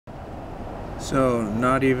So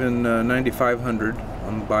not even 9,500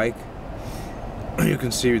 on the bike. You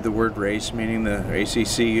can see the word race, meaning the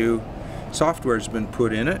ACCU software has been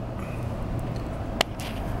put in it.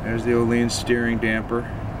 There's the Olean steering damper.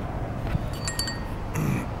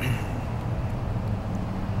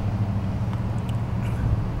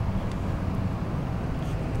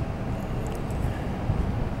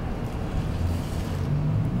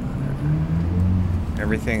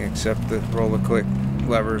 Everything except the roller click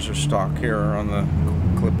levers are stock here on the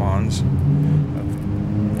clip-ons.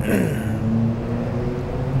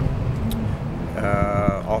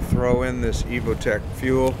 I'll throw in this Evotech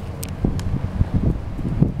fuel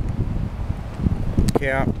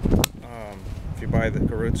cap. If you buy the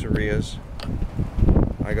carrozzerias,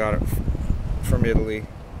 I got it from Italy.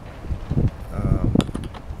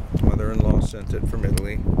 Mother-in-law sent it from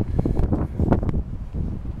Italy.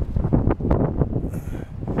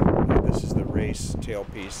 This is the race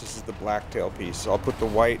tailpiece. This is the black tailpiece. So I'll put the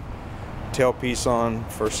white tailpiece on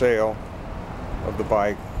for sale of the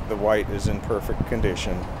bike. The white is in perfect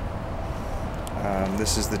condition.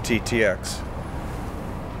 This is the TTX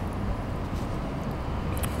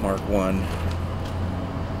Mark 1.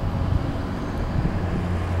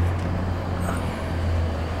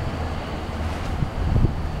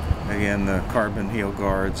 Again, the carbon heel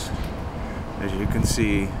guards. As you can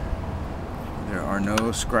see, there are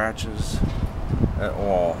no scratches at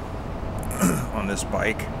all on this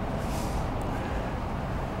bike.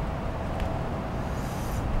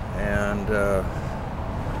 And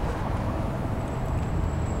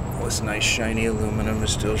this nice shiny aluminum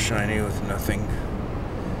is still shiny with nothing,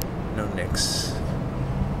 no nicks.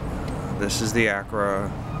 This is the Acra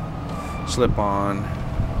slip-on.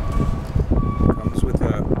 Comes with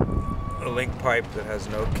a link pipe that has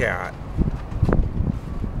no cat.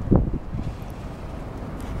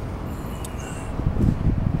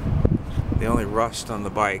 The only rust on the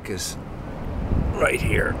bike is right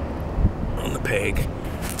here on the peg.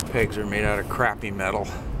 Pegs are made out of crappy metal.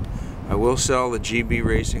 I will sell the GB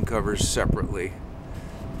racing covers separately.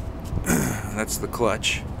 That's the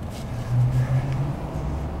clutch.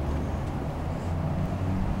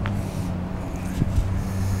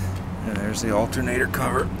 And there's the alternator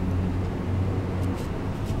cover.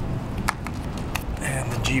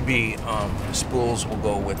 And the GB spools will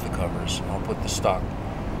go with the covers. I'll put the stock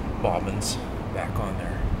bobbins back on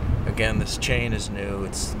there. Again, this chain is new.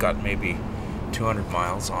 It's got maybe 200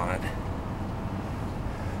 miles on it.